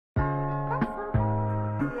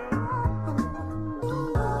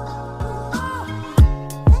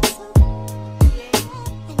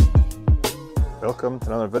Welcome to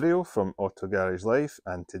another video from Auto Garage Life,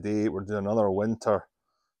 and today we're doing another winter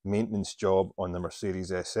maintenance job on the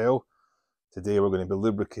Mercedes SL. Today we're going to be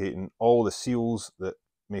lubricating all the seals that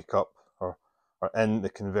make up or are in the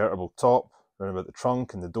convertible top, around about the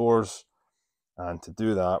trunk and the doors, and to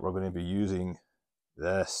do that we're going to be using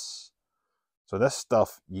this. So this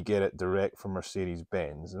stuff, you get it direct from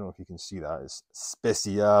Mercedes-Benz. I don't know if you can see that. It's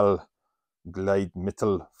Special Glide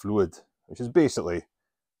Mittel Fluid, which is basically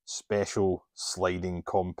special sliding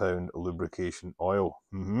compound lubrication oil.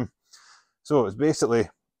 So it's basically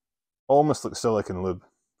almost like silicone lube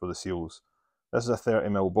for the seals. This is a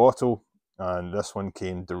 30ml bottle, and this one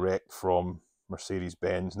came direct from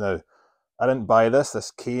Mercedes-Benz. Now, I didn't buy this.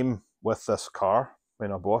 This came with this car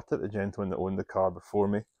when I bought it. The gentleman that owned the car before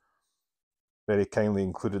me very kindly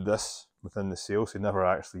included this within the sale, so he never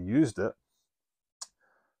actually used it.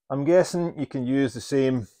 I'm guessing you can use the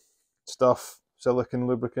same stuff, silicone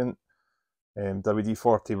lubricant,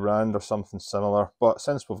 WD-40 brand or something similar, but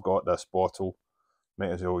since we've got this bottle,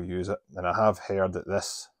 might as well use it. And I have heard that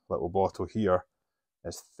this little bottle here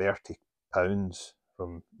is £30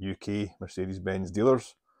 from UK Mercedes-Benz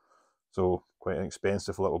dealers, so quite an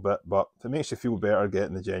expensive little bit, but if it makes you feel better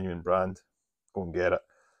getting the genuine brand, go and get it.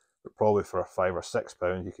 But probably for £5 or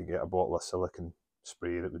 £6 you could get a bottle of silicone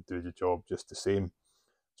spray that would do the job just the same.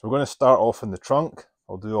 So we're going to start off in the trunk.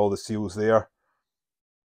 I'll do all the seals there.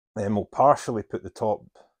 Then we'll partially put the top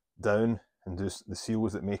down and do the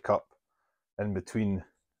seals that make up in between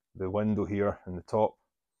the window here and the top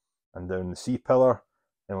and down the C-pillar.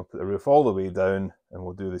 Then we'll put the roof all the way down and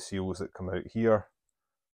we'll do the seals that come out here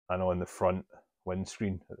and on the front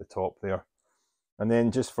windscreen at the top there. And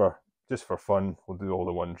then just for fun, we'll do all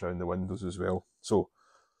the ones around the windows as well. So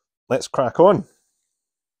let's crack on.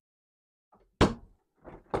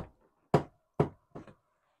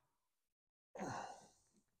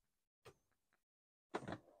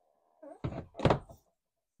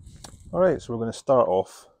 Alright, so we're going to start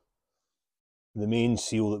off the main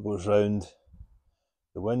seal that goes round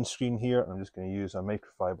the windscreen here. I'm just going to use a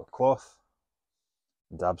microfiber cloth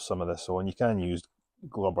and dab some of this on. You can use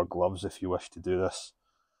rubber gloves if you wish to do this,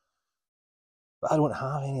 but I don't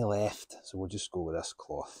have any left, so we'll just go with this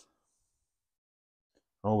cloth.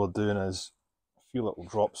 All we're doing is a few little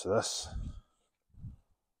drops of this, a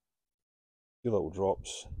few little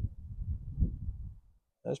drops.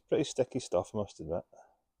 It's pretty sticky stuff, I must admit.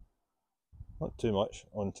 Not too much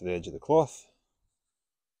onto the edge of the cloth,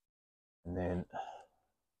 and then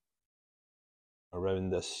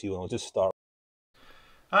around this seal. I'll just start.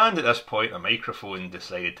 And at this point, a microphone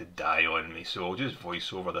decided to die on me, so I'll just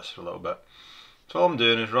voice over this for a little bit. So all I'm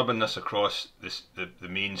doing is rubbing this across the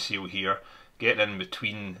main seal here, getting in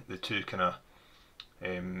between the two kind of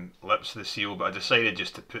lips of the seal. But I decided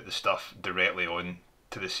just to put the stuff directly on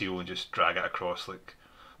to the seal and just drag it across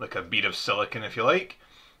like a bead of silicone, if you like.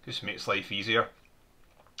 Just makes life easier.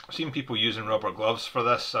 I've seen people using rubber gloves for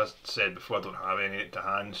this. As I said before, I don't have any to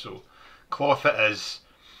hand, so cloth it is,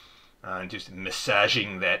 and just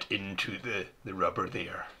massaging that into the rubber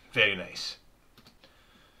there. Very nice.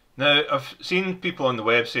 Now, I've seen people on the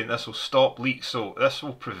web saying this will stop leaks, so this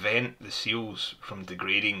will prevent the seals from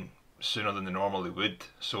degrading sooner than they normally would,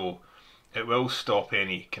 so it will stop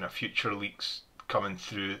any kind of future leaks coming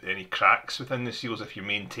through, any cracks within the seals if you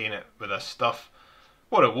maintain it with this stuff.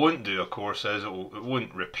 What it won't do, of course, is it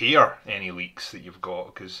won't repair any leaks that you've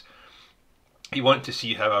got, because you want to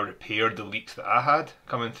see how I repaired the leaks that I had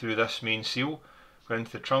coming through this main seal going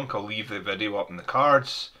into the trunk. I'll leave the video up in the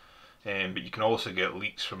cards, but you can also get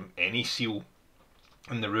leaks from any seal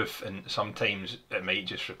in the roof, and sometimes it might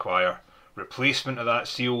just require replacement of that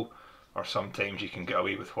seal, or sometimes you can get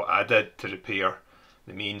away with what I did to repair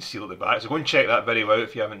the main seal at the back. So go and check that video out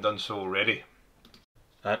if you haven't done so already.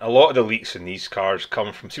 And a lot of the leaks in these cars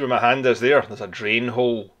come from, see where my hand is there? There's a drain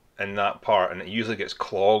hole in that part, and it usually gets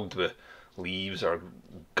clogged with leaves or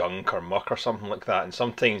gunk or muck or something like that. And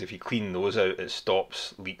sometimes if you clean those out, it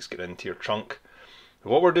stops leaks getting into your trunk.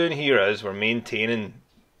 But what we're doing here is we're maintaining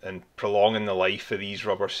and prolonging the life of these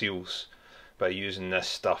rubber seals by using this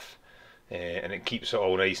stuff. And it keeps it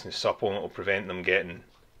all nice and supple, and it will prevent them getting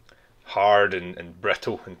hard and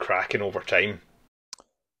brittle and cracking over time.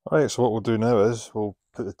 Alright, so what we'll do now is we'll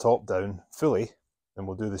put the top down fully and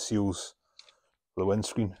we'll do the seals for the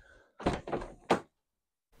windscreen. Now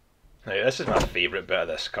this is my favourite bit of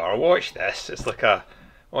this car. Watch this. It's like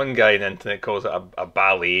one guy on the internet calls it a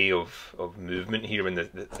ballet of movement here when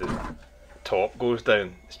the top goes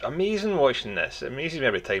down. It's amazing watching this. It amazes me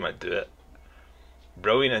every time I do it.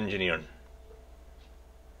 Brilliant engineering.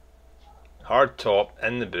 Hard top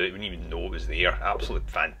in the boot, we didn't even know it was there. Absolutely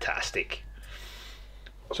fantastic.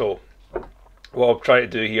 So what I'll try to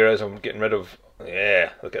do here is I'm getting rid of,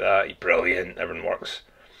 yeah, look at that, brilliant, everything works.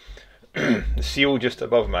 The seal just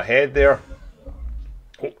above my head there.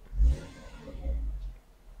 Oh.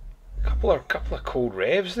 Couple of cold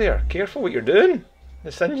revs there. Careful what you're doing.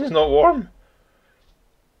 This engine's not warm.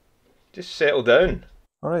 Just settle down.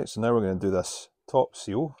 Alright, so now we're going to do this top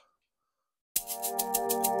seal.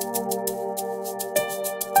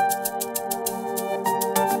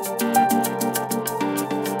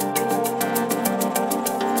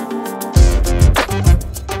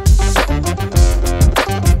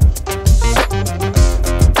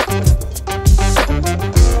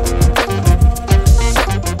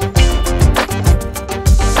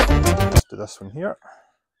 This one here,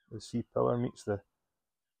 the C-pillar meets the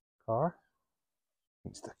car,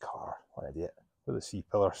 what idiot, where the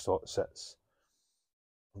C-pillar sits.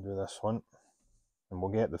 We'll do this one, and we'll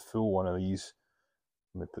get the full one of these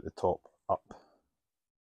when we put the top up.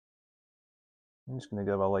 I'm just going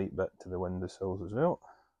to give a light bit to the windowsills as well.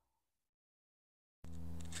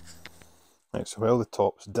 Right, so while the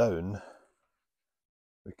top's down,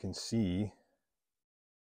 we can see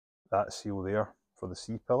that seal there for the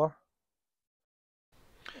C-pillar.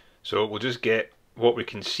 So we'll just get what we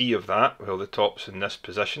can see of that while the top's in this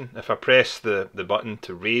position. If I press the button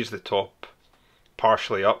to raise the top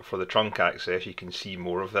partially up for the trunk access, you can see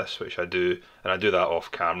more of this, which I do, and I do that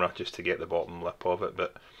off camera just to get the bottom lip of it.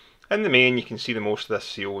 But in the main, you can see the most of this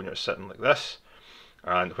seal when you're sitting like this.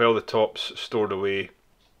 And while the top's stored away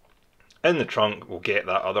in the trunk, we'll get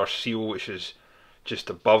that other seal, which is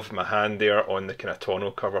just above my hand there on the kind of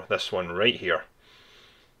tonneau cover, this one right here.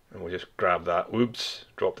 And we'll just grab that. Oops,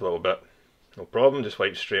 dropped a little bit. No problem, just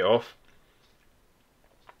wipe straight off.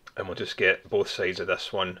 And we'll just get both sides of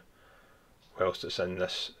this one whilst it's in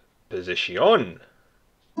this position.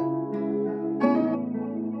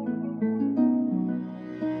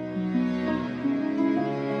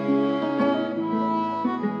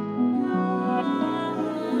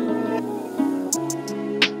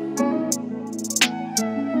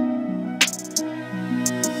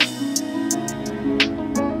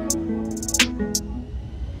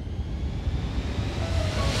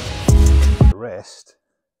 Rest,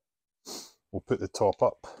 we'll put the top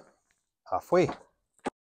up halfway.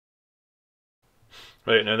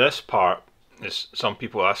 Right, now this part is, some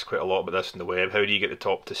people ask quite a lot about this on the web, how do you get the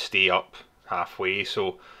top to stay up halfway?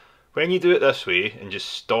 So when you do it this way and just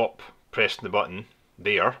stop pressing the button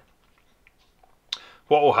there,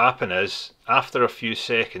 what will happen is after a few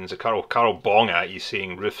seconds a car will bong at you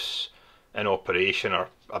saying roof's in operation or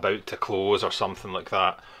about to close or something like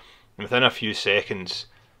that, and within a few seconds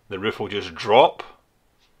the roof will just drop,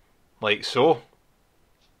 like so.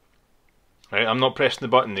 Right, I'm not pressing the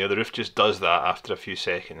button there, the roof just does that after a few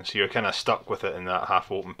seconds, so you're kind of stuck with it in that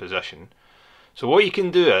half open position. So what you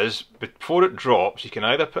can do is, before it drops, you can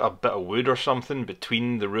either put a bit of wood or something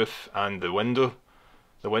between the roof and the window,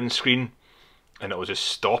 the windscreen, and it will just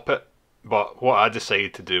stop it. But what I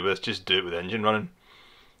decided to do was just do it with the engine running.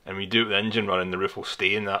 And when you do it with the engine running, the roof will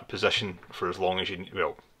stay in that position for as long as you,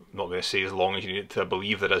 well, I'm not going to say as long as you need to. I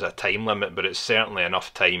believe there is a time limit, but it's certainly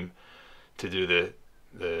enough time to do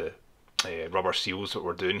the rubber seals that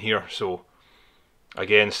we're doing here. So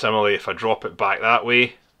again, similarly, if I drop it back that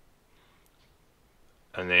way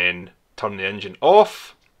and then turn the engine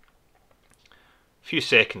off, a few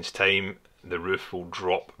seconds time the roof will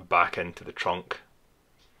drop back into the trunk,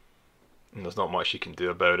 and there's not much you can do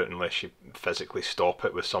about it unless you physically stop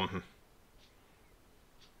it with something.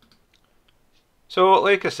 So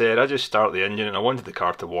like I said, I just start the engine, and I wanted the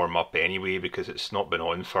car to warm up anyway because it's not been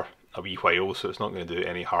on for a wee while, so it's not going to do it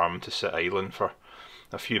any harm to sit idling for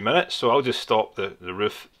a few minutes. So I'll just stop the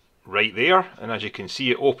roof right there, and as you can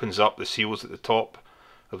see, it opens up the seals at the top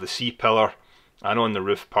of the C-pillar and on the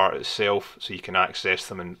roof part itself, so you can access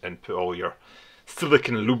them and put all your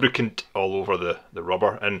silicone lubricant all over the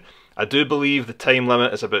rubber. And I do believe the time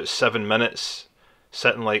limit is about 7 minutes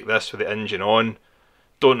sitting like this with the engine on.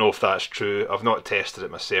 Don't know if that's true, I've not tested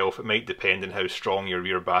it myself, it might depend on how strong your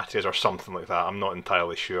rear battery is or something like that, I'm not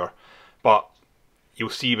entirely sure. But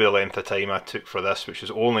you'll see by the length of time I took for this, which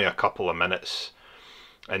is only a couple of minutes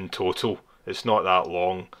in total, it's not that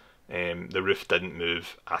long. The roof didn't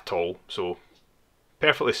move at all, so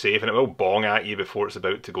perfectly safe, and it will bong at you before it's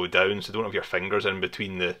about to go down, so don't have your fingers in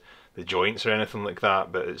between the joints or anything like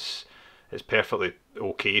that, but it's perfectly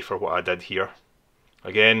okay for what I did here.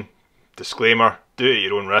 Again, disclaimer, do it at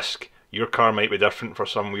your own risk. Your car might be different for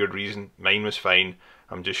some weird reason, mine was fine,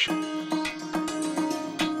 I'm just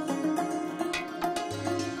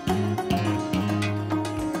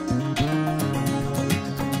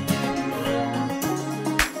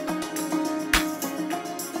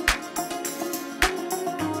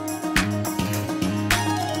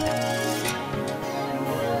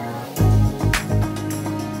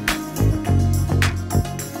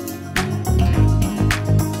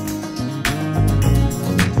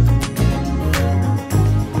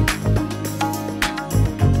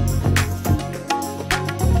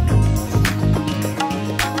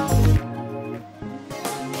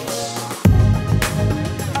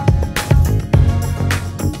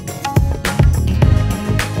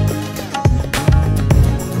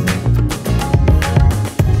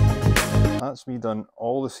redone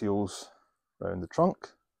all the seals around the trunk,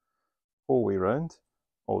 whole way round,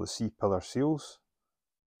 all the C-pillar seals.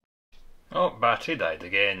 Oh, battery died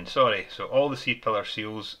again, sorry. So all the C-pillar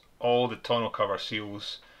seals, all the tonneau cover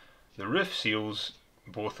seals, the roof seals,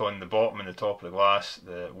 both on the bottom and the top of the glass,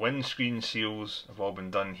 the windscreen seals have all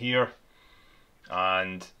been done here,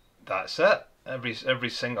 and that's it. Every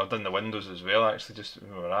single, I've done the windows as well actually, just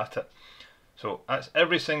when we were at it. So that's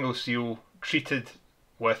every single seal treated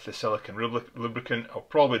with the silicone lubricant. I'll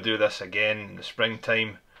probably do this again in the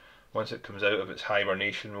springtime once it comes out of its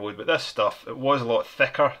hibernation mode, but this stuff, it was a lot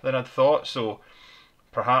thicker than I'd thought, so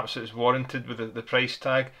perhaps it's warranted with the price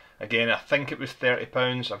tag. Again, I think it was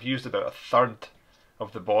 £30. I've used about a third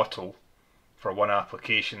of the bottle for one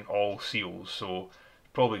application, all seals, so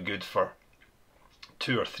probably good for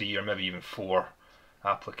 2 or 3 or maybe even 4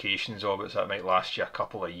 applications of it, so that might last you a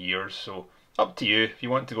couple of years. So up to you. If you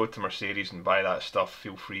want to go to Mercedes and buy that stuff,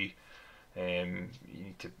 feel free. You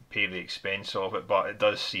need to pay the expense of it, but it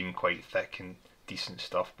does seem quite thick and decent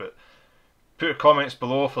stuff. But put your comments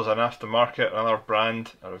below if there's an aftermarket, another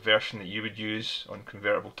brand or a version that you would use on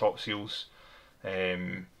convertible top seals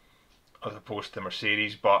as opposed to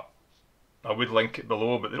Mercedes. But I would link it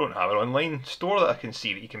below, but they don't have an online store that I can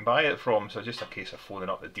see that you can buy it from, so it's just a case of phoning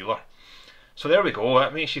up the dealer. So there we go,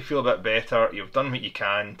 that makes you feel a bit better. You've done what you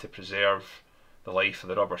can to preserve the life of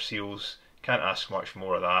the rubber seals. Can't ask much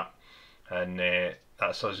more of that, and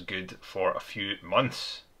that's us good for a few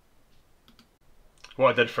months. What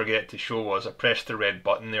I did forget to show was I pressed the red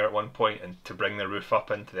button there at one point and to bring the roof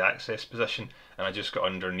up into the access position, and I just got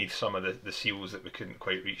underneath some of the seals that we couldn't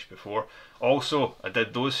quite reach before. Also, I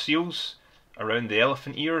did those seals around the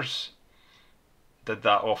elephant ears, did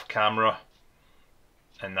that off camera,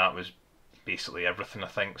 and that was basically everything, I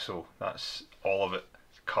think. So that's all of it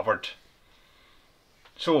covered.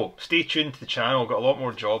 So stay tuned to the channel, I've got a lot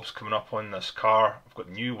more jobs coming up on this car. I've got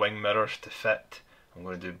new wing mirrors to fit, I'm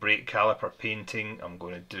going to do brake caliper painting, I'm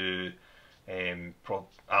going to do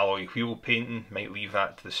alloy wheel painting, might leave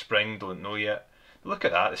that to the spring, don't know yet. But look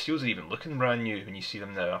at that, the seals are even looking brand new when you see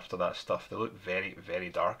them now after that stuff. They look very, very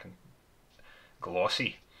dark and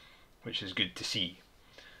glossy, which is good to see.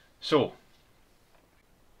 So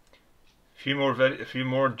a few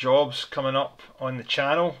more jobs coming up on the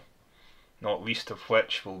channel, not least of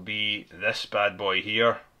which will be this bad boy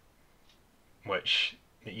here, which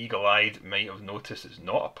the eagle-eyed might have noticed is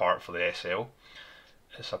not a part for the SL.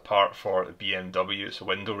 It's a part for the BMW. It's a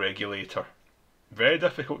window regulator. Very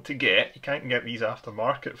difficult to get. You can't get these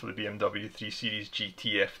aftermarket for the BMW 3 Series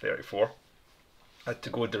GT F34. I had to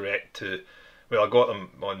go direct to, well, I got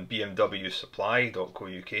them on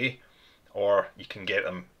bmwsupply.co.uk, or you can get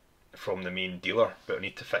them from the main dealer, but I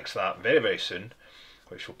need to fix that very, very soon,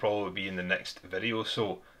 which will probably be in the next video.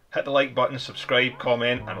 So hit the like button, subscribe,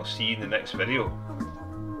 comment, and I'll see you in the next video.